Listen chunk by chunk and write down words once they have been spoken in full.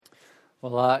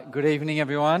Well, good evening,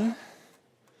 everyone.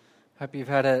 Hope you've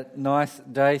had a nice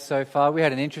day so far. We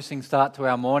had an interesting start to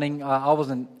our morning. I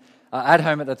wasn't at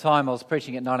home at the time. I was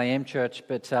preaching at 9 a.m. church,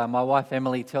 but my wife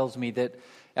Emily tells me that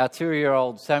our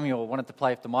 2-year-old Samuel wanted to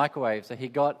play with the microwave, so he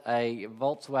got a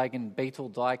Volkswagen Beetle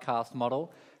die-cast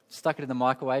model, stuck it in the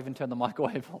microwave and turned the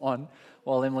microwave on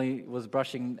while Emily was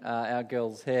brushing our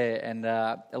girl's hair, and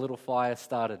a little fire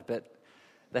started, but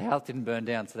the house didn't burn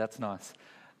down, so that's nice.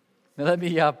 Now let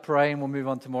me pray and we'll move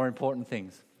on to more important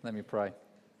things. Let me pray.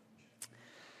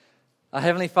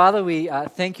 Heavenly Father, we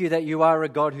thank you that you are a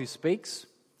God who speaks.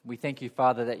 We thank you,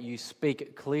 Father, that you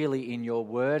speak clearly in your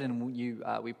word, and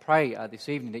we pray this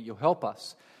evening that you'll help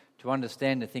us to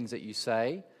understand the things that you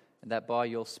say, and that by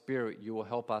your Spirit you will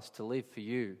help us to live for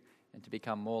you and to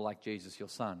become more like Jesus, your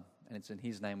Son. And it's in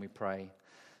his name we pray.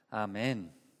 Amen.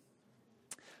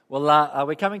 Well,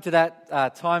 we're coming to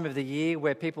that time of the year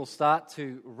where people start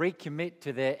to recommit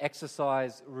to their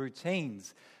exercise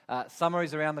routines. Summer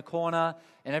is around the corner,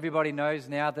 and everybody knows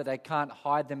now that they can't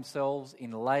hide themselves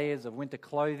in layers of winter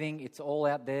clothing. It's all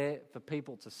out there for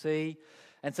people to see.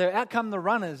 And so out come the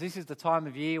runners. This is the time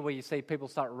of year where you see people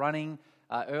start running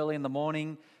early in the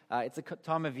morning. It's a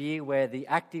time of year where the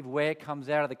active wear comes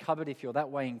out of the cupboard if you're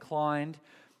that way inclined.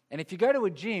 And if you go to a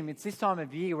gym, it's this time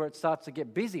of year where it starts to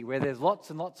get busy, where there's lots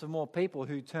and lots of more people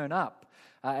who turn up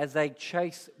as they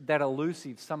chase that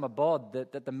elusive summer bod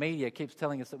that the media keeps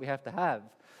telling us that we have to have.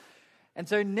 And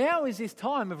so now is this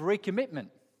time of recommitment.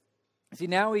 See,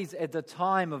 now is at the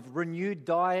time of renewed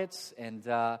diets and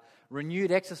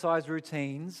renewed exercise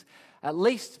routines, at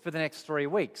least for the next 3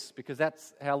 weeks, because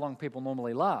that's how long people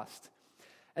normally last.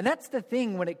 And that's the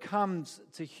thing when it comes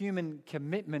to human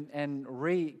commitment and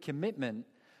recommitment.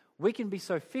 We can be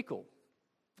so fickle.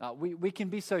 We can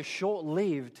be so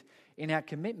short-lived in our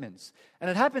commitments. And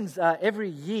it happens every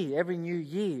year, every new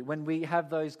year, when we have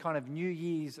those kind of New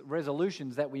Year's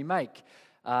resolutions that we make.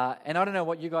 And I don't know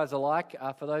what you guys are like,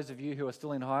 for those of you who are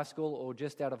still in high school or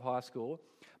just out of high school.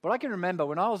 But I can remember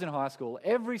when I was in high school,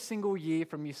 every single year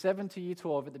from year 7 to year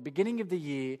 12, at the beginning of the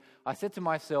year, I said to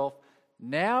myself,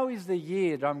 now is the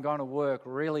year that I'm going to work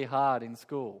really hard in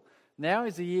school. Now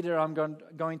is the year that I'm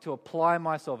going to apply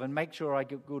myself and make sure I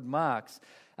get good marks.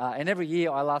 And every year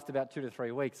I last about 2 to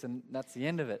 3 weeks, and that's the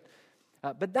end of it.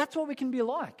 But that's what we can be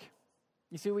like.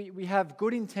 You see, we have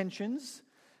good intentions.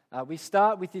 We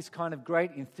start with this kind of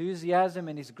great enthusiasm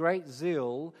and this great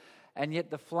zeal, and yet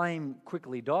the flame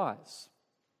quickly dies.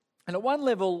 And at one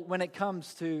level, when it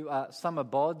comes to summer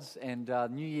bods and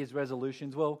New Year's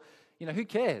resolutions, well, you know, who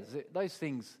cares? Those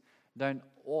things don't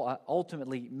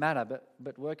ultimately matter,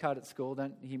 but work hard at school.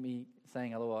 Don't hear me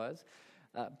saying otherwise.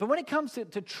 But when it comes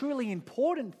to truly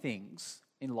important things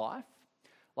in life,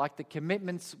 like the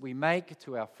commitments we make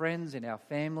to our friends and our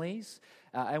families,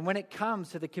 and when it comes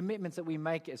to the commitments that we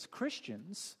make as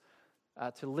Christians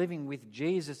to living with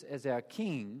Jesus as our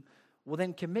King, well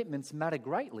then commitments matter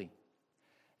greatly.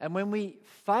 And when we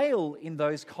fail in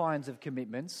those kinds of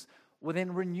commitments, well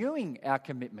then renewing our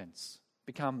commitments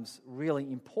becomes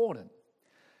really important.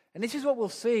 And this is what we'll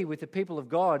see with the people of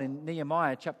God in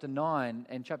Nehemiah chapter 9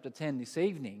 and chapter 10 this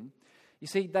evening. You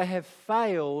see, they have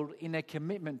failed in their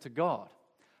commitment to God.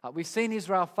 We've seen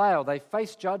Israel fail. They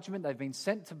faced judgment. They've been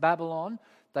sent to Babylon.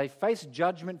 They faced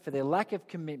judgment for their lack of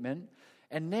commitment.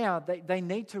 And now they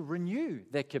need to renew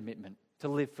their commitment to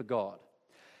live for God.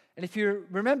 And if you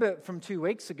remember from 2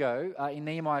 weeks ago in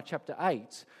Nehemiah chapter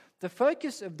 8, the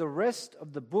focus of the rest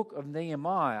of the book of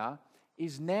Nehemiah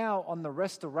is now on the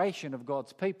restoration of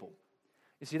God's people.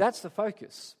 You see, that's the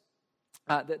focus.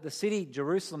 The city,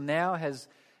 Jerusalem, now has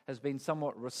been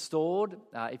somewhat restored.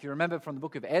 If you remember from the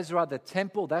book of Ezra, the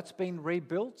temple, that's been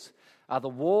rebuilt. The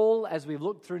wall, as we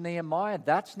look through Nehemiah,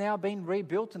 that's now been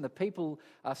rebuilt, and the people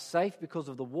are safe because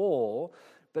of the wall.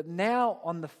 But now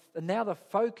the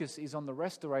focus is on the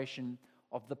restoration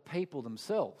of the people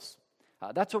themselves.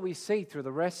 That's what we see through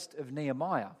the rest of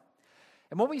Nehemiah.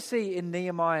 And what we see in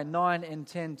Nehemiah 9 and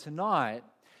 10 tonight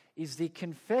is the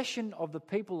confession of the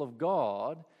people of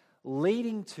God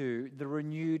leading to the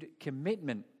renewed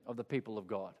commitment of the people of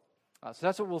God. So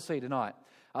that's what we'll see tonight.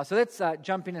 So let's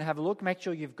jump in and have a look. Make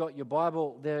sure you've got your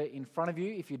Bible there in front of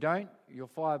you. If you don't, you'll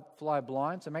fly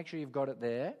blind, so make sure you've got it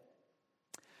there.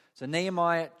 So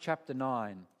Nehemiah chapter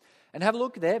 9. And have a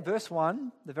look there, verse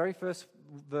 1, the very first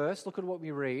verse. Look at what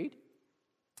we read.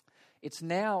 It's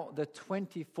now the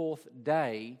 24th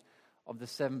day of the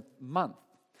 7th month.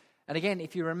 And again,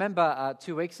 if you remember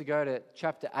 2 weeks ago to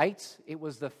chapter 8, it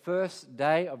was the first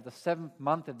day of the 7th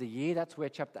month of the year. That's where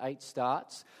chapter 8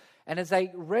 starts. And as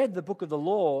they read the book of the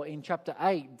law in chapter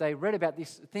 8, they read about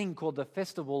this thing called the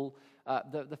festival,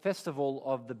 the festival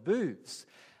of the booths.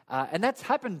 And that's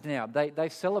happened now. They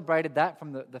celebrated that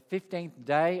from the 15th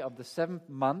day of the 7th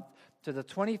month to the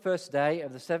 21st day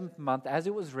of the 7th month as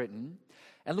it was written.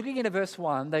 And looking into verse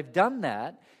 1, they've done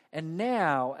that. And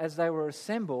now, as they were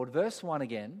assembled, verse 1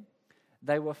 again,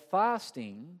 they were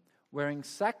fasting, wearing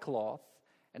sackcloth,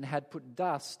 and had put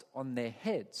dust on their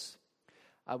heads.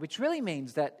 Which really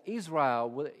means that Israel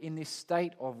were in this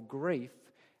state of grief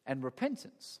and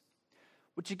repentance.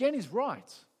 Which again is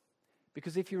right.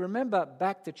 Because if you remember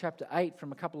back to chapter 8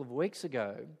 from a couple of weeks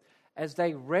ago, as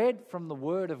they read from the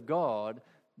Word of God,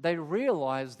 they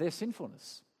realized their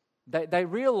sinfulness. They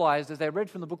realized as they read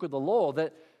from the book of the law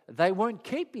that they weren't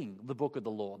keeping the book of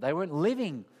the law. They weren't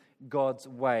living God's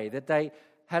way, that they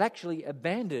had actually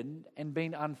abandoned and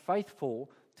been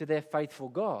unfaithful to their faithful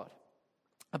God.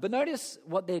 But notice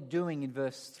what they're doing in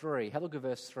verse 3. Have a look at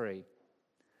verse 3.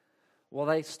 While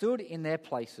they stood in their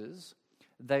places,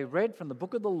 they read from the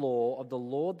book of the law of the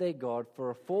Lord their God for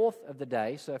a fourth of the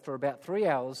day, so for about 3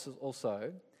 hours or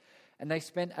so, and they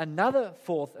spent another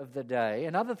fourth of the day,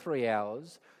 another 3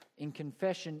 hours, in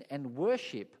confession and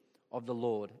worship of the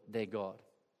Lord their God.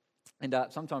 And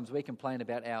sometimes we complain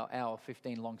about our hour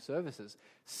 15 long services.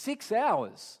 6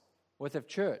 hours worth of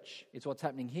church is what's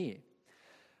happening here.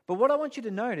 But what I want you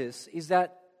to notice is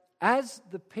that as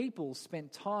the people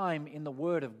spent time in the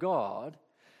Word of God,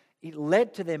 it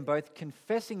led to them both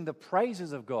confessing the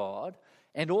praises of God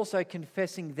and also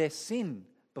confessing their sin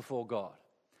before God.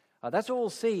 That's what we'll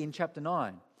see in chapter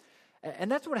 9.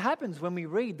 And that's what happens when we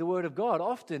read the Word of God.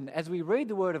 Often, as we read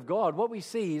the Word of God, what we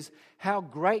see is how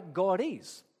great God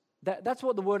is. That's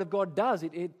what the Word of God does.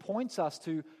 It points us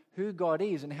to who God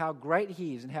is and how great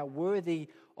He is and how worthy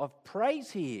of praise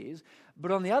He is.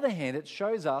 But on the other hand, it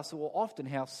shows us often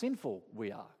how sinful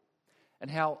we are and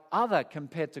how other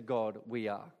compared to God we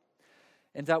are.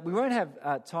 And we won't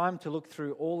have time to look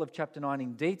through all of chapter 9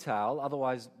 in detail,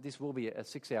 otherwise this will be a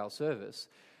 6-hour service.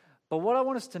 But what I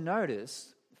want us to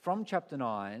notice from chapter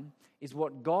 9 is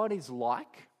what God is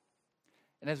like.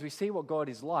 And as we see what God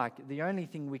is like, the only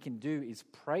thing we can do is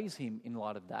praise Him in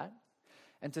light of that,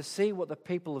 and to see what the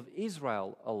people of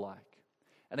Israel are like.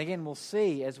 And again, we'll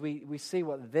see, as we see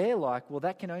what they're like, well,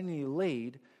 that can only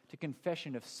lead to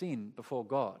confession of sin before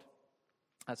God.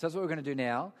 So that's what we're going to do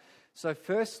now. So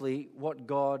firstly, what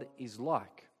God is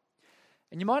like.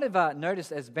 And you might have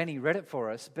noticed as Benny read it for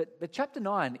us, but chapter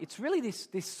 9, it's really this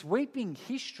sweeping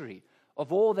history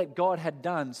of all that God had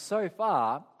done so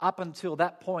far up until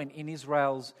that point in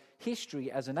Israel's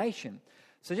history as a nation.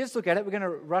 So just look at it. We're going to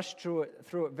rush through it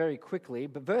very quickly.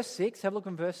 But verse 6, have a look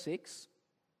in verse 6.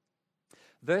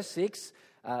 Verse 6,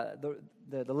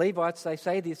 the Levites, they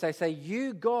say this. They say,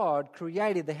 "You, God,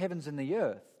 created the heavens and the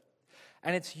earth.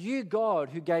 And it's you, God,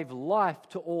 who gave life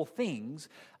to all things."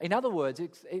 In other words,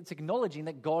 it's acknowledging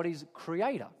that God is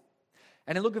creator.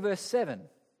 And then look at verse 7.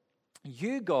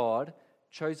 "You, God,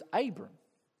 chose Abram."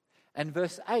 And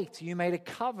verse 8, "You made a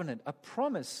covenant, a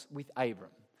promise with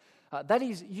Abram." That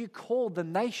is, you called the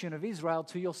nation of Israel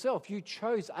to yourself. You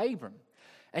chose Abram.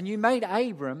 And you made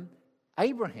Abram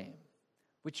Abraham,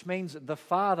 which means the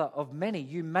father of many.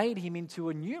 You made him into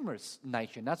a numerous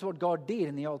nation. That's what God did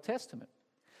in the Old Testament.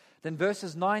 Then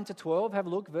verses 9 to 12, have a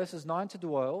look, verses 9 to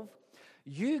 12.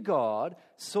 "You, God,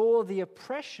 saw the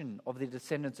oppression of the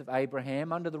descendants of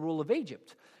Abraham under the rule of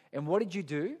Egypt. And what did you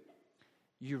do?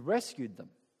 You rescued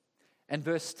them." And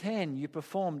verse 10, "You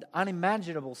performed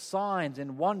unimaginable signs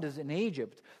and wonders in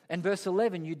Egypt." And verse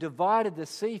 11, "You divided the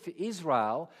sea for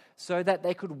Israel so that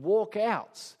they could walk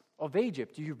out of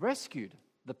Egypt." You rescued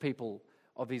the people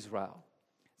of Israel.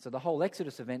 So the whole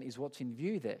Exodus event is what's in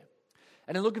view there.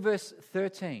 And then look at verse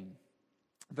 13.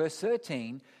 Verse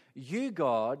 13, "You,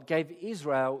 God, gave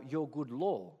Israel your good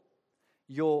law,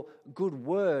 your good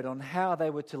word on how they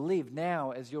were to live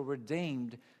now as your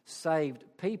redeemed, saved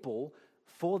people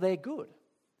for their good."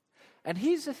 And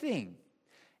here's the thing.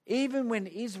 Even when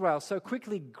Israel so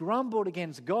quickly grumbled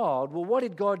against God, well, what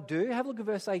did God do? Have a look at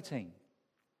verse 18.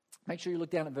 Make sure you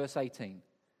look down at verse 18.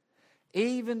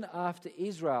 "Even after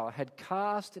Israel had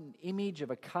cast an image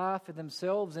of a calf for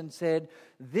themselves and said,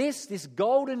 'This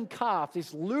golden calf,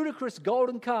 this ludicrous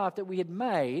golden calf that we had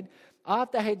made,'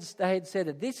 after they had said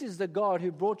that this is the God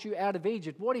who brought you out of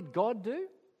Egypt, what did God do?"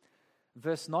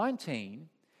 Verse 19,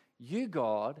 "You,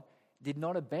 God, did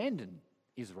not abandon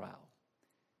Israel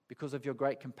because of your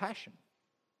great compassion."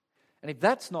 And if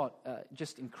that's not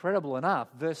just incredible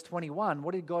enough, verse 21,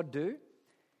 what did God do?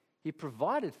 He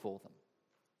provided for them.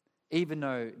 Even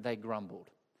though they grumbled,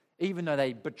 even though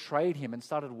they betrayed Him and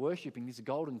started worshipping this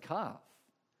golden calf.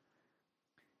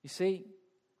 You see,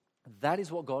 that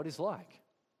is what God is like.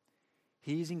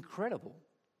 He is incredible.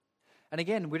 And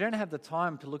again, we don't have the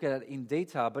time to look at it in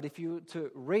detail, but if you were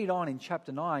to read on in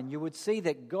chapter 9, you would see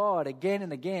that God, again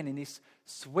and again, in this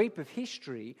sweep of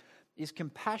history, is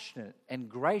compassionate and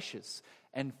gracious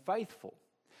and faithful.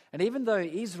 And even though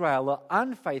Israel are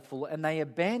unfaithful and they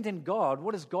abandon God,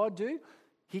 what does God do?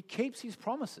 He keeps his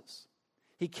promises.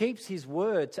 He keeps his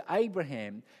word to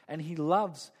Abraham, and he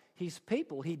loves his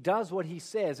people. He does what he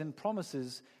says and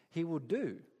promises he will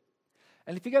do.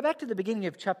 And if you go back to the beginning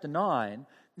of chapter 9,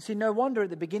 you see, no wonder at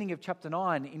the beginning of chapter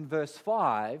 9 in verse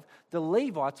 5, the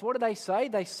Levites, what do they say?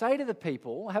 They say to the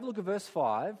people, have a look at verse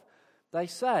 5, they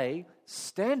say,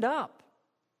 stand up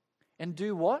and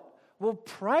do what? Well,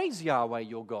 praise Yahweh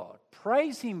your God.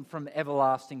 Praise him from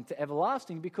everlasting to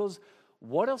everlasting, because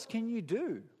what else can you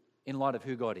do in light of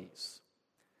who God is?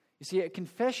 You see, a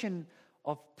confession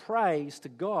of praise to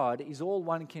God is all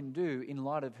one can do in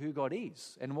light of who God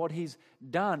is and what he's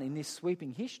done in this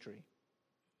sweeping history.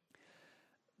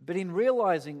 But in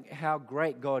realizing how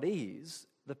great God is,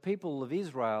 the people of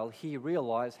Israel here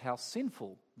realize how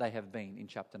sinful they have been in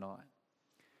chapter 9.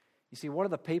 You see, what are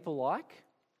the people like?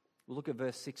 We'll look at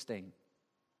verse 16.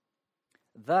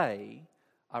 They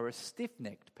are a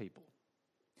stiff-necked people.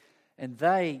 And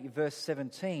they, verse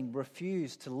 17,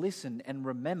 refuse to listen and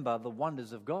remember the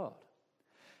wonders of God.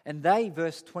 And they,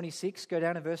 verse 26, go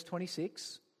down to verse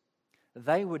 26,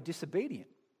 they were disobedient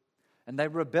and they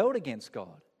rebelled against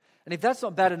God. And if that's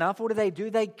not bad enough, what do?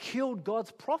 They killed God's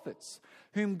prophets,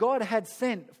 whom God had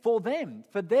sent for them,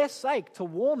 for their sake, to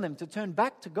warn them to turn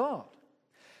back to God.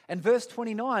 And verse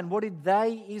 29, what did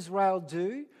they, Israel,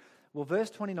 do? Well, verse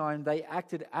 29, they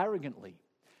acted arrogantly,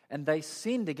 and they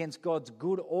sinned against God's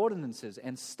good ordinances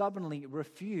and stubbornly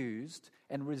refused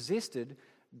and resisted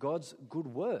God's good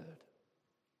word.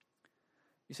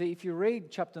 You see, if you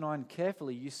read chapter 9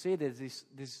 carefully, you see there's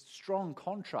this strong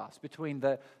contrast between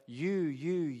the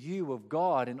you of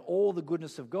God and all the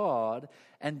goodness of God,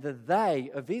 and the they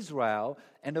of Israel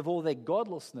and of all their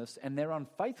godlessness and their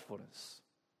unfaithfulness.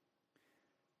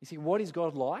 You see, what is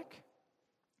God like?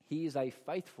 He is a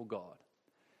faithful God,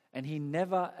 and he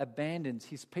never abandons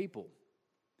his people.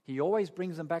 He always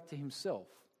brings them back to himself.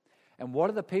 And what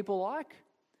are the people like?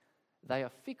 They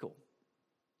are fickle.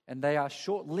 And they are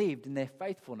short-lived in their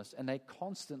faithfulness, and they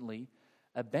constantly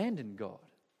abandon God.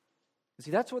 You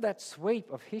see, that's what that sweep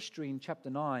of history in chapter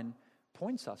 9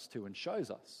 points us to and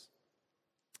shows us.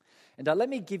 And let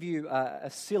me give you a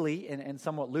silly and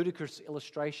somewhat ludicrous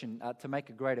illustration to make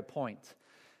a greater point.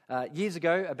 Years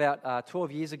ago, about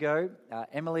 12 years ago,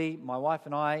 Emily, my wife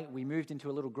and I, we moved into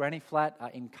a little granny flat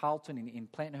in Carlton in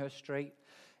Planthurst Street.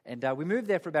 And we moved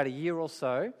there for about a year or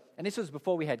so. And this was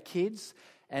before we had kids.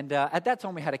 And at that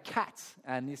time we had a cat,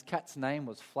 and this cat's name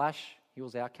was Flash. He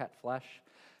was our cat, Flash.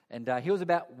 And he was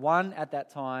about 1 at that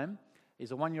time.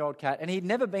 He's a 1-year-old cat, and he'd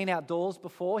never been outdoors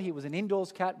before. He was an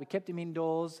indoors cat. We kept him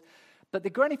indoors. But the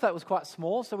granny flat was quite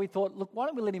small, so we thought, look, why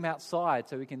don't we let him outside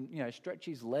so we can, stretch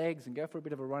his legs and go for a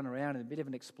bit of a run around and a bit of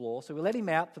an explore. So we let him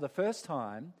out for the first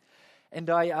time. And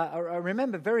I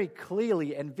remember very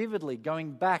clearly and vividly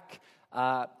going back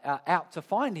out to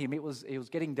find him. It was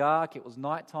getting dark, it was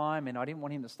nighttime, and I didn't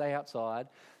want him to stay outside.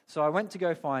 So I went to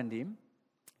go find him.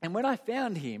 And when I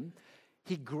found him,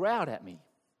 he growled at me.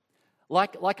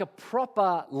 Like a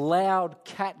proper loud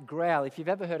cat growl. If you've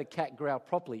ever heard a cat growl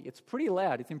properly, it's pretty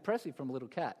loud. It's impressive from a little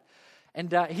cat.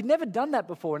 And he'd never done that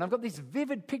before, and I've got this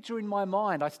vivid picture in my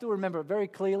mind. I still remember it very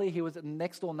clearly. He was at the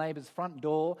next door neighbour's front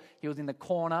door. He was in the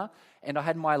corner, and I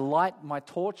had my light, my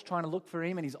torch, trying to look for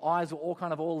him, and his eyes were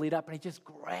all lit up, and he just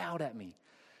growled at me.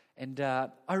 And I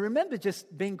remember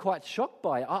just being quite shocked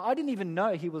by it. I didn't even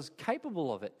know he was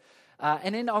capable of it.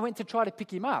 And then I went to try to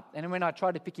pick him up. And when I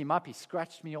tried to pick him up, he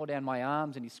scratched me all down my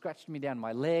arms, and he scratched me down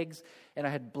my legs, and I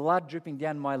had blood dripping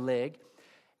down my leg.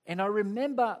 And I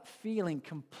remember feeling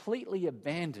completely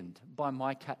abandoned by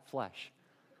my cat Flash.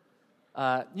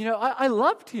 I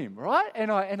loved him, right?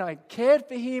 And I cared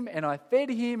for him, and I fed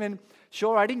him, and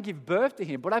sure, I didn't give birth to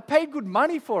him, but I paid good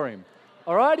money for him.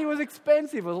 All right, he was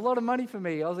expensive. It was a lot of money for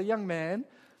me. I was a young man.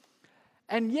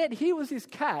 And yet he was this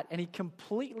cat, and he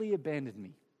completely abandoned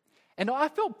me. And I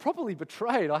felt properly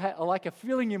betrayed. I had like a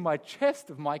feeling in my chest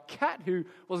of my cat who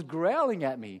was growling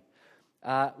at me.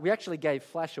 We actually gave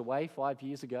Flash away 5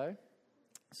 years ago.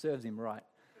 Serves him right.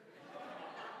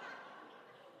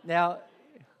 Now,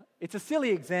 it's a silly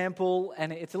example,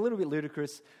 and it's a little bit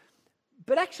ludicrous.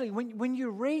 But actually, when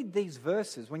you read these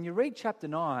verses, when you read chapter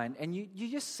 9, and you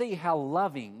just see how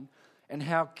loving and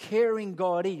how caring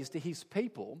God is to his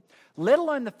people, let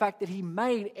alone the fact that he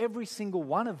made every single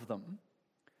one of them,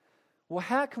 well,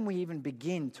 how can we even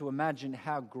begin to imagine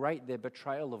how great their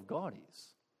betrayal of God is?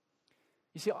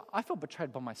 You see, I felt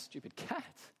betrayed by my stupid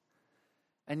cat.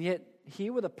 And yet,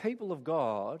 here were the people of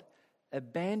God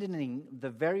abandoning the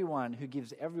very one who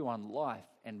gives everyone life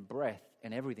and breath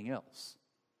and everything else.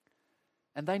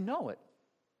 And they know it.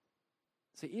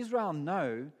 So Israel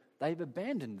know they've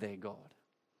abandoned their God.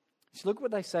 So look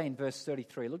what they say in verse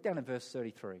 33. Look down at verse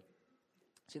 33.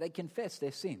 See, they confess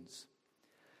their sins.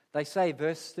 They say,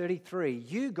 verse 33,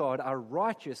 "You, God, are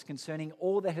righteous concerning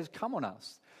all that has come on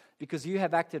us, because you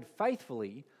have acted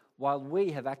faithfully while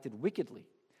we have acted wickedly.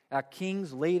 Our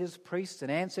kings, leaders, priests,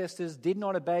 and ancestors did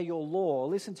not obey your law or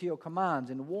listen to your commands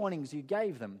and warnings you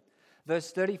gave them." Verse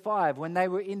 35, "When they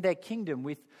were in their kingdom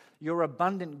with your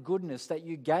abundant goodness that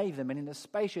you gave them, and in the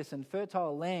spacious and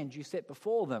fertile land you set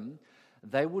before them,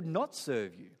 they would not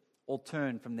serve you or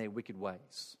turn from their wicked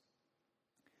ways."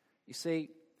 You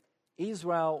see,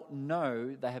 Israel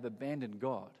know they have abandoned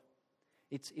God.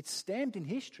 It's stamped in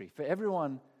history for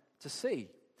everyone to see.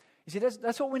 You see,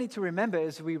 that's what we need to remember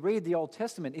as we read the Old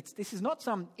Testament. This is not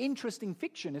some interesting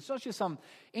fiction. It's not just some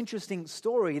interesting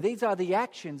story. These are the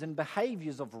actions and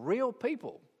behaviors of real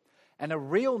people and a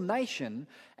real nation.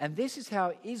 And this is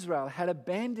how Israel had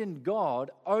abandoned God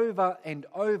over and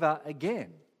over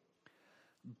again.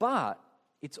 But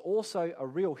it's also a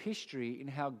real history in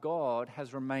how God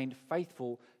has remained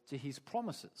faithful to his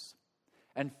promises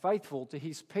and faithful to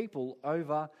his people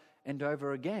over and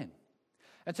over again.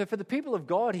 And so for the people of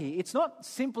God here, it's not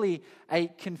simply a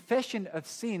confession of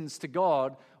sins to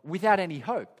God without any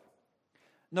hope.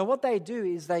 No, what they do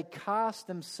is they cast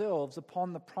themselves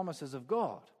upon the promises of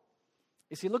God.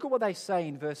 You see, look at what they say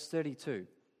in verse 32.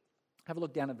 Have a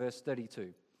look down at verse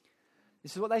 32.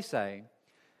 This is what they say.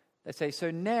 They say, "So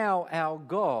now our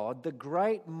God, the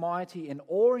great, mighty, and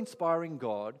awe-inspiring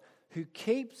God, who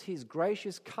keeps his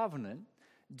gracious covenant,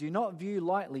 do not view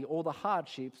lightly all the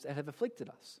hardships that have afflicted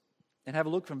us." And have a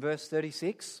look from verse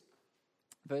 36.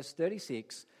 Verse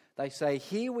 36, they say,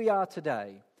 "Here we are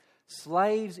today,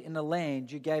 slaves in the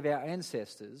land you gave our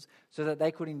ancestors so that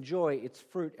they could enjoy its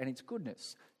fruit and its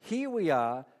goodness. Here we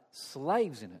are,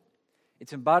 slaves in it.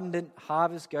 Its abundant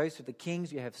harvest goes to the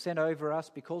kings you have sent over us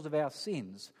because of our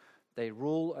sins. They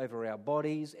rule over our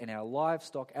bodies and our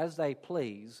livestock as they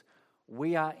please.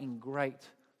 We are in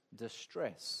great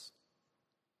distress."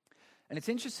 And it's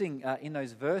interesting in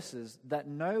those verses that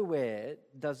nowhere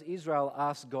does Israel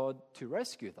ask God to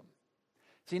rescue them.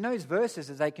 See, in those verses,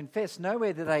 as they confess,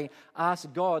 nowhere do they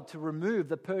ask God to remove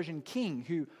the Persian king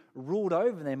who ruled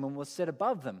over them and was set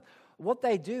above them. What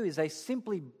they do is they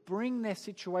simply bring their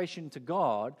situation to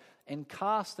God and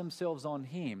cast themselves on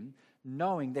him,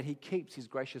 knowing that he keeps his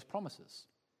gracious promises,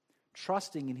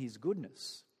 trusting in his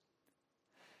goodness.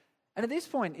 And at this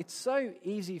point, it's so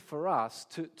easy for us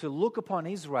to look upon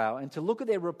Israel and to look at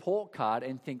their report card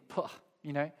and think, tisk,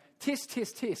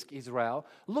 tisk, tisk, Israel,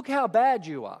 look how bad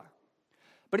you are.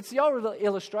 But it's the old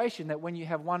illustration that when you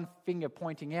have one finger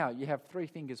pointing out, you have three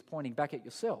fingers pointing back at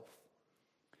yourself.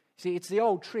 See, it's the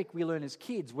old trick we learn as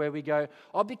kids where we go,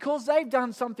 "Oh, because they've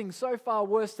done something so far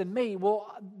worse than me,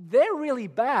 well, they're really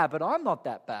bad, but I'm not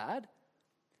that bad."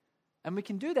 And we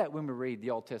can do that when we read the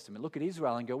Old Testament. Look at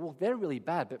Israel and go, "Well, they're really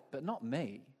bad, but not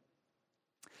me."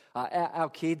 Our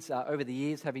kids over the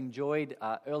years have enjoyed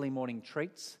early morning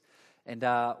treats. And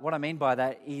what I mean by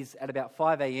that is at about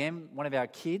 5 a.m., one of our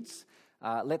kids,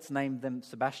 let's name them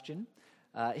Sebastian,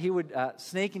 he would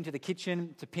sneak into the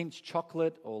kitchen to pinch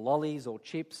chocolate or lollies or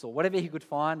chips or whatever he could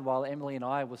find while Emily and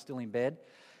I were still in bed.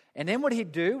 And then what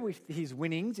he'd do with his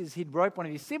winnings is he'd rope one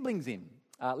of his siblings in.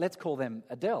 Let's call them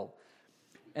Adele.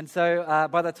 And so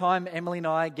by the time Emily and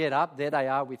I get up, there they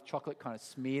are with chocolate kind of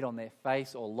smeared on their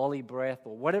face or lolly breath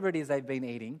or whatever it is they've been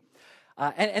eating.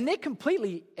 And they're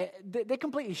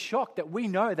completely shocked that we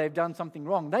know they've done something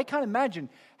wrong. They can't imagine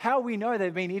how we know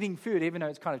they've been eating food, even though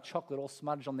it's kind of chocolate all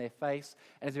smudged on their face.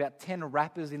 And there's about 10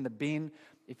 wrappers in the bin.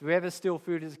 If you ever steal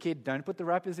food as a kid, don't put the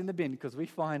wrappers in the bin because we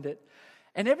find it.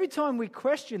 And every time we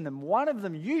question them, one of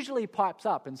them usually pipes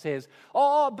up and says,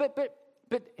 "Oh, but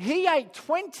he ate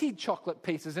 20 chocolate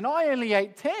pieces and I only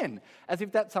ate 10, as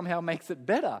if that somehow makes it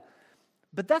better.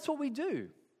 But that's what we do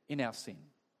in our sin.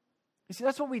 You see,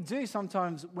 that's what we do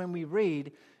sometimes when we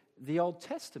read the Old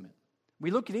Testament. We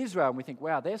look at Israel and we think,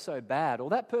 "Wow, they're so bad." Or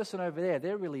that person over there,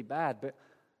 they're really bad,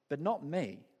 but not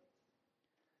me.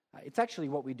 It's actually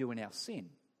what we do in our sin.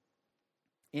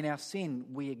 In our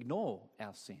sin, we ignore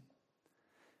our sin.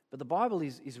 But the Bible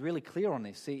is really clear on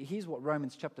this. See, here's what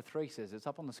Romans chapter 3 says. It's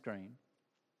up on the screen.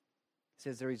 It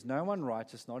says, "There is no one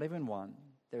righteous, not even one.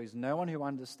 There is no one who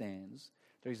understands.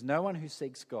 There is no one who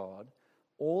seeks God.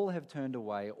 All have turned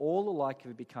away. All alike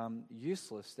have become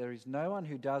useless. There is no one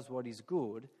who does what is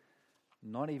good,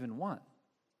 not even one."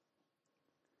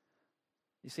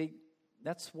 You see,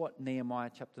 that's what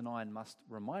Nehemiah chapter 9 must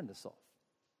remind us of.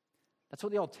 That's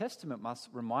what the Old Testament must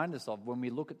remind us of when we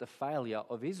look at the failure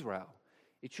of Israel.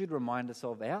 It should remind us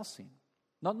of our sin.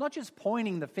 Not just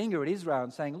pointing the finger at Israel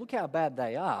and saying, look how bad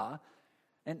they are.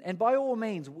 And by all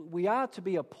means, we are to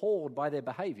be appalled by their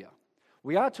behavior.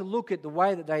 We are to look at the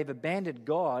way that they've abandoned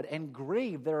God and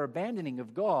grieve their abandoning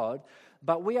of God,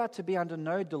 but we are to be under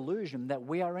no delusion that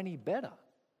we are any better.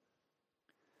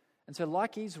 And so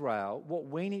like Israel, what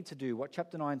we need to do, what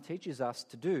chapter 9 teaches us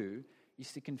to do,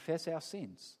 is to confess our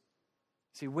sins.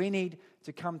 See, we need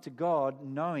to come to God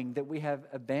knowing that we have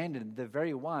abandoned the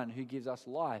very one who gives us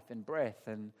life and breath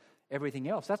and everything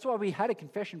else. That's why we had a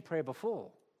confession prayer before.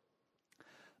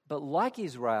 But like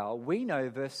Israel, we know,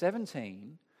 verse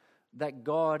 17, that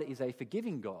God is a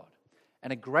forgiving God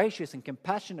and a gracious and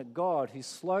compassionate God who's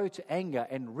slow to anger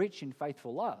and rich in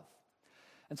faithful love.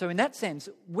 And so in that sense,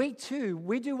 we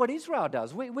do what Israel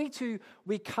does.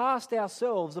 We cast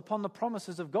ourselves upon the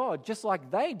promises of God just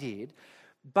like they did,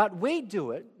 but we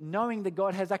do it knowing that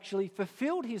God has actually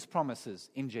fulfilled his promises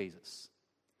in Jesus.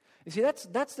 You see,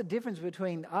 that's the difference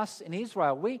between us and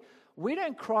Israel. We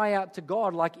don't cry out to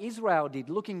God like Israel did,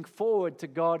 looking forward to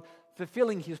God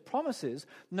fulfilling his promises.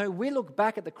 No, we look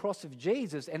back at the cross of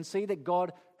Jesus and see that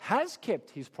God has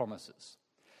kept his promises.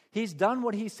 He's done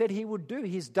what he said he would do.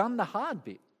 He's done the hard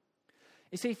bit.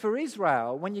 You see, for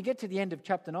Israel, when you get to the end of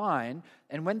chapter 9,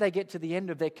 and when they get to the end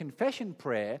of their confession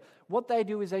prayer, what they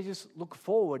do is they just look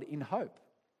forward in hope.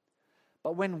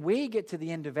 But when we get to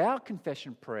the end of our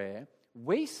confession prayer,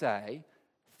 we say,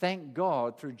 thank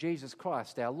God through Jesus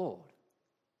Christ our Lord.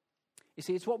 You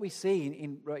see, it's what we see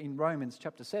in Romans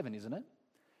chapter 7, isn't it?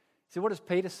 So what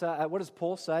does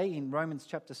Paul say in Romans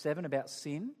chapter 7 about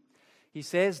sin? He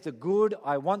says, the good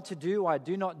I want to do, I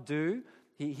do not do.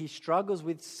 He struggles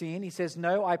with sin. He says,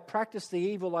 no, I practice the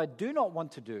evil I do not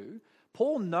want to do.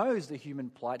 Paul knows the human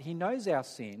plight. He knows our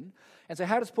sin. And so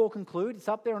how does Paul conclude? It's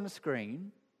up there on the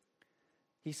screen.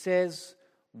 He says,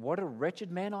 what a wretched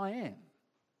man I am.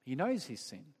 He knows his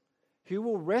sin. Who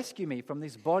will rescue me from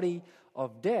this body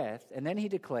of death? And then he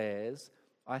declares,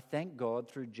 I thank God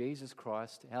through Jesus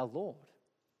Christ our Lord.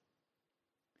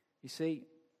 You see,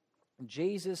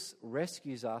 Jesus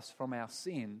rescues us from our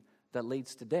sin that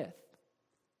leads to death.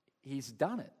 He's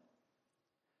done it.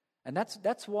 And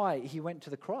that's why he went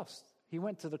to the cross. He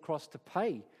went to the cross to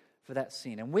pay for that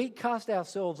sin. And we cast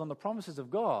ourselves on the promises of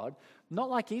God,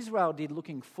 not like Israel did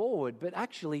looking forward, but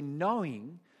actually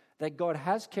knowing that God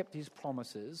has kept his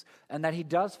promises and that he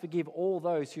does forgive all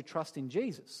those who trust in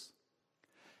Jesus.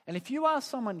 And if you are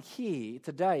someone here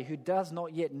today who does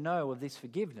not yet know of this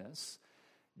forgiveness,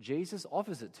 Jesus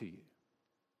offers it to you.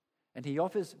 And he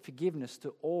offers forgiveness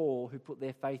to all who put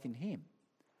their faith in him.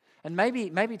 And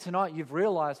maybe tonight you've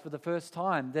realized for the first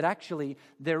time that actually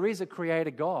there is a creator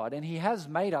God and he has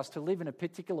made us to live in a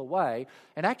particular way,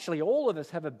 and actually all of us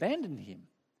have abandoned him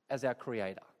as our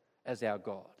creator, as our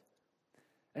God.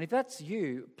 And if that's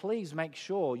you, please make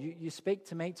sure you speak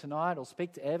to me tonight, or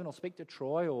speak to Evan, or speak to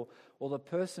Troy, or the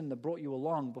person that brought you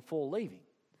along before leaving.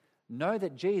 Know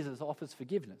that Jesus offers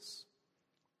forgiveness.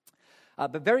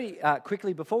 But very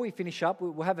quickly, before we finish up,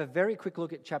 we'll have a very quick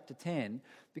look at chapter 10,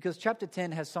 because chapter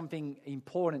 10 has something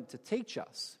important to teach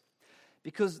us.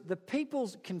 Because the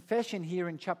people's confession here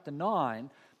in chapter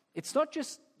 9, it's not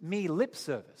just mere lip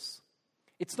service.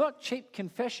 It's not cheap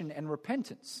confession and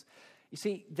repentance. You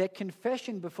see, their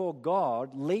confession before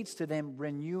God leads to them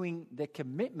renewing their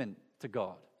commitment to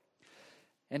God.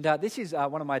 And this is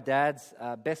one of my dad's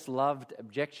best-loved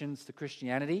objections to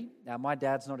Christianity. Now, my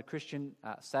dad's not a Christian,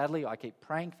 sadly. I keep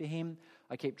praying for him.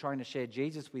 I keep trying to share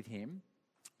Jesus with him.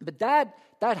 But Dad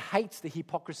hates the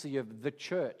hypocrisy of the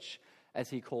church, as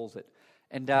he calls it.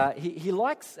 And he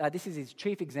likes, this is his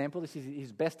chief example, this is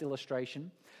his best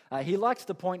illustration. He likes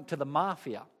to point to the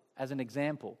mafia as an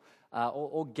example,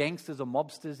 or gangsters or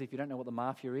mobsters. If you don't know what the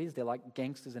mafia is, they're like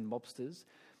gangsters and mobsters.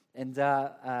 And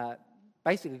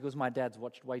basically, because my dad's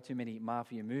watched way too many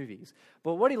mafia movies.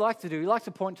 But what he likes to do, he likes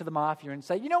to point to the mafia and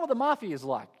say, you know what the mafia is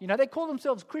like? You know, they call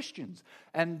themselves Christians.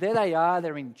 And there they are,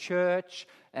 they're in church,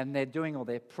 and they're doing all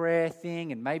their prayer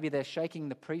thing, and maybe they're shaking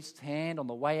the priest's hand on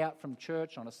the way out from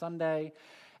church on a Sunday.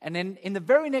 And then in the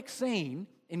very next scene,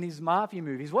 in these mafia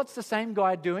movies, what's the same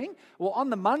guy doing? Well,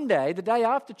 on the Monday, the day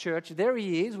after church, there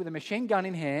he is with a machine gun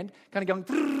in hand, kind of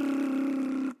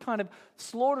going, kind of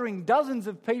slaughtering dozens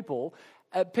of people.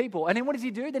 And then what does he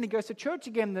do? Then he goes to church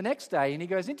again the next day, and he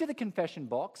goes into the confession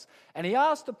box, and he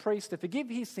asks the priest to forgive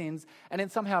his sins, and then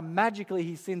somehow magically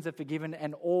his sins are forgiven,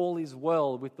 and all is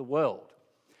well with the world.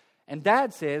 And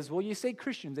Dad says, well, you see,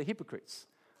 Christians are hypocrites.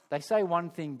 They say one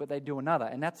thing, but they do another.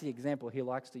 And that's the example he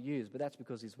likes to use, but that's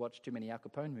because he's watched too many Al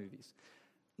Capone movies.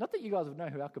 Not that you guys would know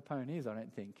who Al Capone is, I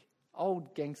don't think.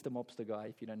 Old gangster mobster guy,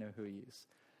 if you don't know who he is.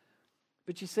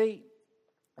 But you see,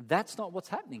 that's not what's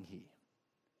happening here.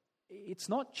 It's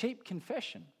not cheap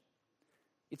confession.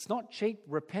 It's not cheap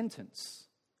repentance.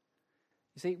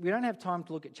 You see, we don't have time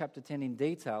to look at chapter 10 in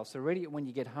detail, so read it when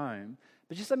you get home.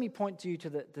 But just let me point to you to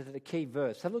the key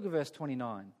verse. Have a look at verse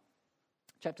 29.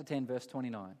 Chapter 10, verse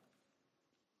 29.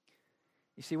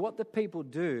 You see, what the people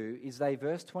do is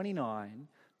verse 29,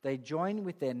 they join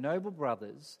with their noble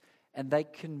brothers and they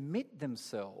commit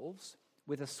themselves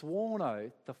with a sworn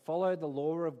oath to follow the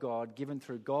law of God given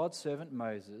through God's servant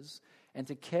Moses and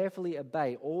to carefully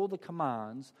obey all the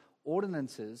commands,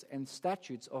 ordinances, and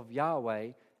statutes of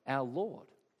Yahweh our Lord.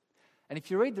 And if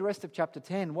you read the rest of chapter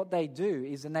 10, what they do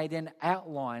is they then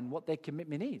outline what their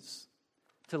commitment is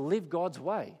to live God's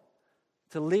way,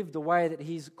 to live the way that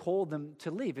He's called them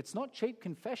to live. It's not cheap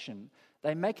confession.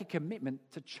 They make a commitment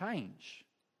to change.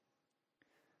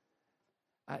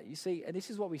 You see, and this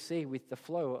is what we see with the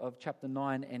flow of chapter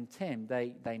 9 and 10.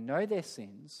 They know their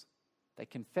sins, they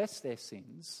confess their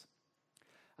sins,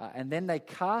 and then they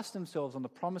cast themselves on the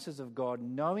promises of God,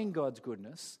 knowing God's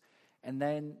goodness, and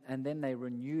then they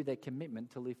renew their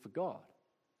commitment to live for God.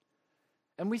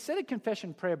 And we said a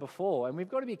confession prayer before, and we've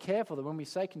got to be careful that when we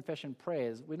say confession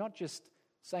prayers, we're not just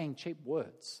saying cheap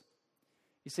words.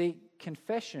 You see,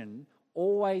 confession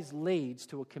always leads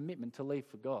to a commitment to live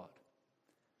for God.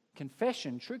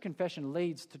 Confession, true confession,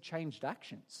 leads to changed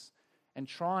actions and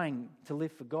trying to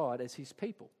live for God as His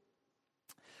people.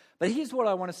 But here's what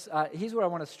I want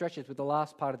to stretch it with the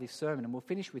last part of this sermon, and we'll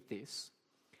finish with this.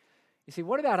 You see,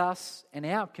 what about us and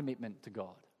our commitment to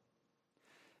God?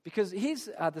 Because here's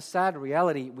the sad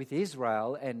reality with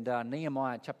Israel and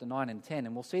Nehemiah chapter 9 and 10,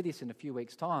 and we'll see this in a few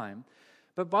weeks' time.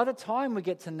 But by the time we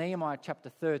get to Nehemiah chapter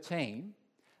 13,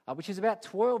 which is about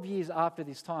 12 years after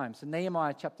this time, so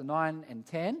Nehemiah chapter 9 and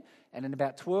 10, and then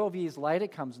about 12 years later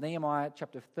comes Nehemiah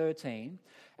chapter 13.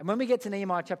 And when we get to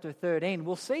Nehemiah chapter 13,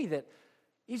 we'll see that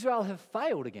Israel have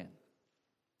failed again.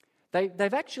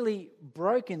 They've actually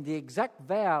broken the exact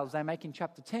vows they make in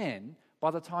chapter 10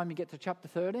 by the time you get to chapter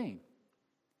 13.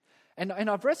 And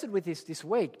I've wrestled with this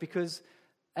week because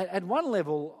at one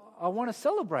level, I want to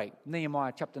celebrate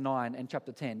Nehemiah chapter 9 and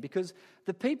chapter 10 because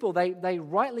the people, they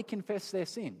rightly confess their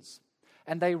sins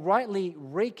and they rightly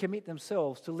recommit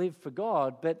themselves to live for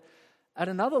God. But at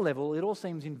another level, it all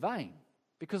seems in vain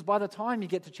because by the time you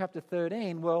get to chapter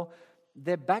 13, well,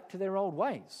 they're back to their old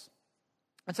ways.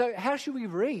 And so how should we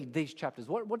read these chapters?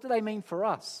 What do they mean for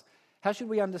us? How should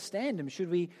we understand them? Should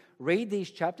we read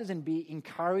these chapters and be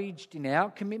encouraged in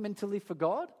our commitment to live for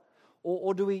God?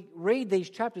 Or do we read these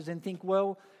chapters and think,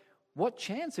 well, what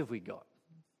chance have we got?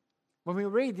 When we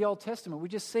read the Old Testament, we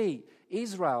just see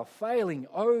Israel failing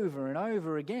over and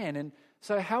over again. And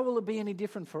so how will it be any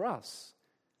different for us?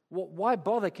 Why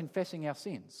bother confessing our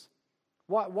sins?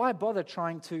 Why bother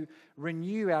trying to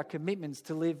renew our commitments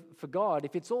to live for God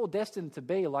if it's all destined to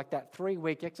be like that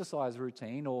 3-week exercise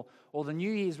routine or the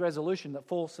New Year's resolution that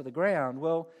falls to the ground?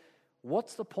 Well,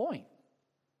 what's the point?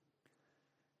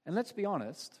 And let's be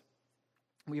honest,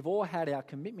 we've all had our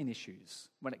commitment issues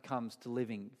when it comes to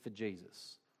living for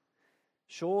Jesus.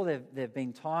 Sure, there have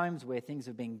been times where things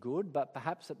have been good, but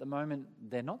perhaps at the moment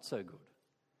they're not so good.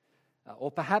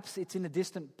 Or perhaps it's in the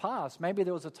distant past. Maybe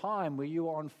there was a time where you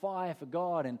were on fire for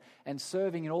God and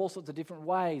serving in all sorts of different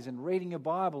ways and reading your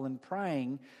Bible and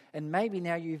praying. And maybe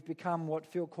now you've become what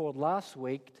Phil called last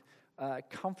week,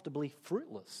 comfortably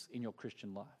fruitless in your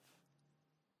Christian life.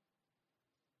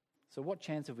 So what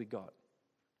chance have we got?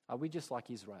 Are we just like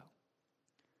Israel?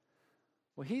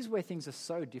 Well, here's where things are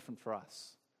so different for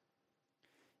us.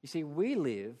 You see, we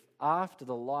live after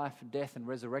the life, death, and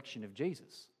resurrection of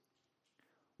Jesus.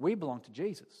 We belong to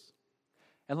Jesus.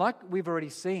 And like we've already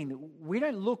seen, we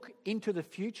don't look into the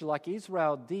future like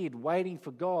Israel did, waiting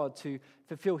for God to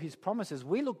fulfill His promises.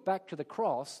 We look back to the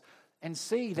cross and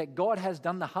see that God has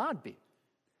done the hard bit.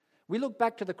 We look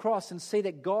back to the cross and see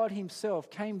that God Himself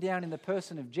came down in the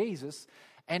person of Jesus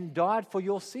and died for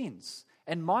your sins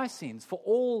and my sins, for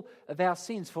all of our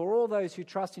sins, for all those who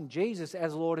trust in Jesus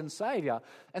as Lord and Savior.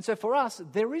 And so for us,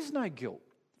 there is no guilt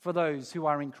for those who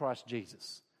are in Christ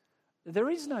Jesus.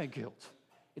 There is no guilt.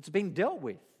 It's been dealt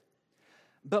with.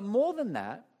 But more than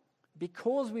that,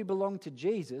 because we belong to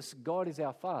Jesus, God is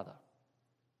our Father.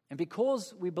 And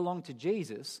because we belong to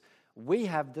Jesus, we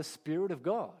have the Spirit of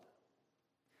God.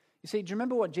 You see, do you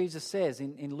remember what Jesus says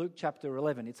in Luke chapter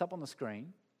 11? It's up on the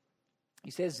screen.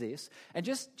 He says this, and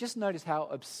just notice how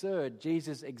absurd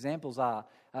Jesus' examples are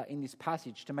in this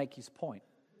passage to make his point.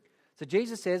 So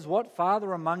Jesus says, what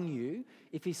father among you,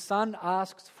 if his son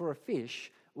asks for a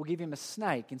fish, will give him a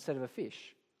snake instead of a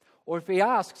fish? Or if he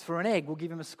asks for an egg, will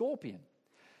give him a scorpion?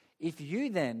 If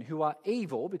you then, who are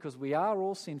evil, because we are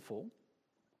all sinful,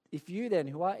 if you then,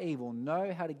 who are evil,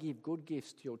 know how to give good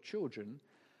gifts to your children,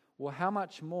 well, how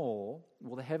much more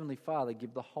will the Heavenly Father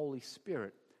give the Holy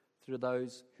Spirit through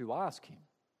those who ask him?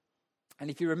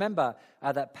 And if you remember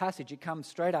that passage, it comes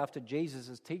straight after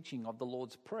Jesus' teaching of the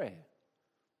Lord's Prayer.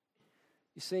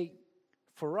 You see,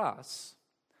 for us,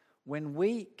 when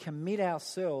we commit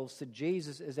ourselves to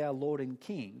Jesus as our Lord and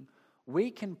King,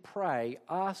 we can pray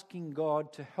asking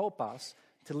God to help us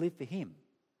to live for him.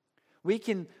 We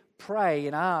can pray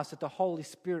and ask that the Holy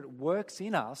Spirit works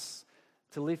in us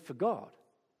to live for God.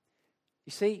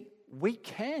 You see, we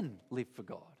can live for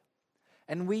God.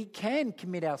 And we can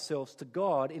commit ourselves to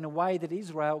God in a way that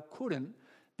Israel couldn't,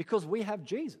 because we have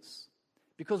Jesus,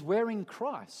 because we're in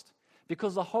Christ,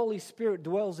 because the Holy Spirit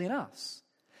dwells in us.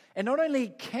 And not only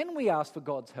can we ask for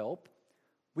God's help,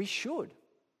 we should.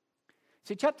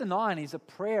 See, chapter 9 is a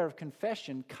prayer of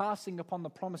confession casting upon the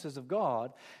promises of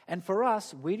God. And for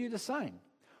us, we do the same.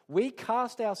 We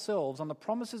cast ourselves on the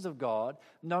promises of God,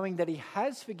 knowing that he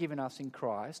has forgiven us in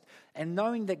Christ, and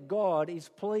knowing that God is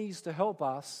pleased to help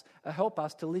us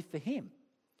to live for him.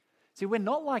 See, we're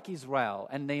not like Israel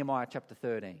and Nehemiah chapter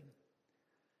 13. And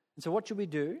so what should we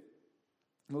do?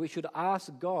 Well, we should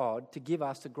ask God to give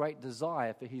us a great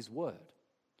desire for his word.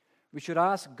 We should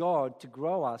ask God to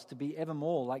grow us to be ever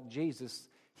more like Jesus,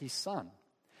 his son.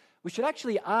 We should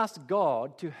actually ask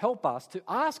God to help us to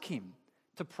ask him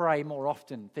to pray more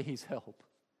often for his help.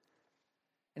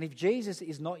 And if Jesus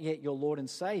is not yet your Lord and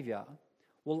Savior,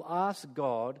 we'll ask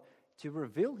God to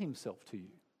reveal himself to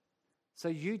you, so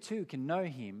you too can know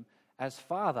him as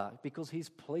Father, because he's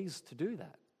pleased to do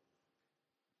that.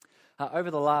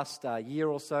 Over the last year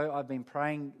or so, I've been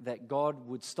praying that God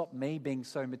would stop me being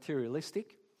so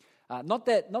materialistic. Not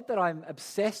that I'm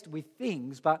obsessed with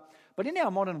things, but in our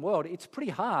modern world, it's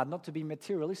pretty hard not to be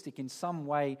materialistic in some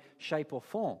way, shape, or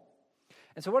form.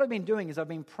 And so what I've been doing is I've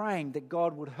been praying that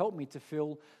God would help me to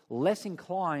feel less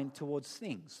inclined towards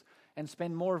things and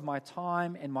spend more of my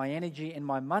time and my energy and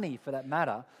my money, for that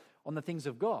matter, on the things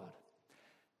of God.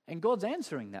 And God's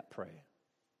answering that prayer.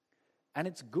 And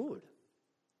it's good.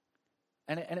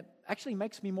 And it actually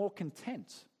makes me more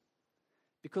content,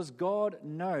 because God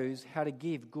knows how to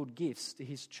give good gifts to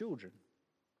his children.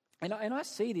 And I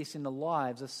see this in the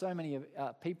lives of so many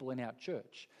people in our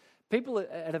church. People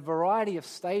at a variety of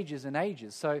stages and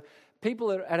ages. So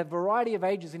people at a variety of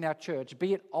ages in our church,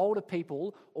 be it older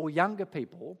people or younger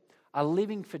people, are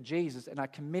living for Jesus and are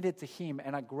committed to him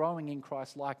and are growing in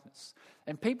Christ's likeness.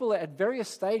 And people at various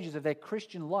stages of their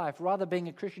Christian life, rather being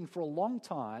a Christian for a long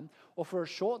time or for a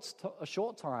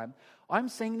short time, I'm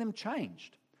seeing them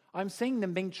changed. I'm seeing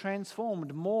them being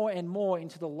transformed more and more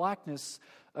into the likeness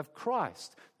of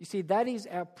Christ. You see, that is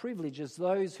our privilege as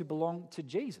those who belong to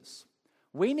Jesus.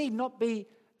 We need not be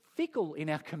fickle in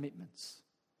our commitments.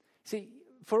 See,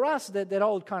 for us, that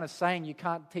old kind of saying, you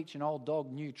can't teach an old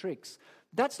dog new tricks,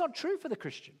 that's not true for the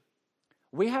Christian.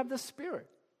 We have the Spirit.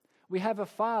 We have a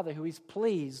Father who is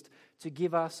pleased to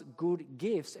give us good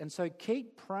gifts. And so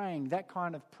keep praying that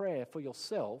kind of prayer for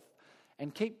yourself,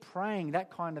 and keep praying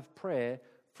that kind of prayer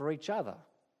for each other.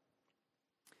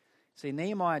 See,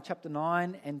 Nehemiah chapter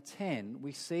 9 and 10,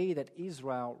 we see that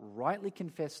Israel rightly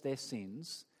confessed their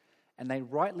sins and they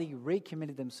rightly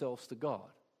recommitted themselves to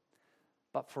God.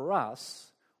 But for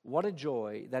us, what a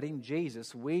joy that in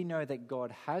Jesus we know that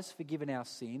God has forgiven our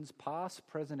sins, past,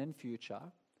 present, and future,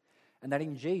 and that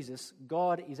in Jesus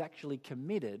God is actually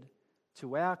committed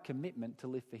to our commitment to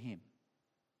live for him.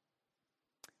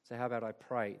 So how about I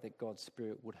pray that God's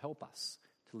Spirit would help us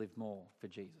to live more for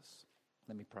Jesus.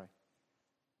 Let me pray.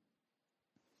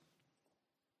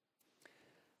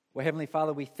 Well, Heavenly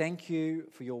Father, we thank you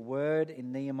for your word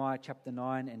in Nehemiah chapter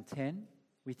 9 and 10.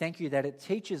 We thank you that it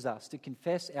teaches us to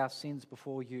confess our sins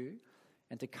before you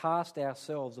and to cast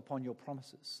ourselves upon your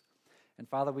promises. And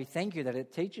Father, we thank you that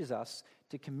it teaches us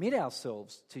to commit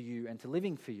ourselves to you and to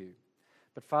living for you.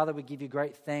 But Father, we give you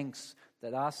great thanks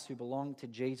that us who belong to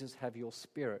Jesus have your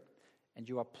Spirit, and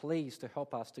you are pleased to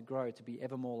help us to grow to be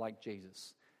ever more like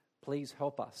Jesus. Please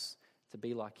help us to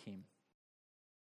be like him.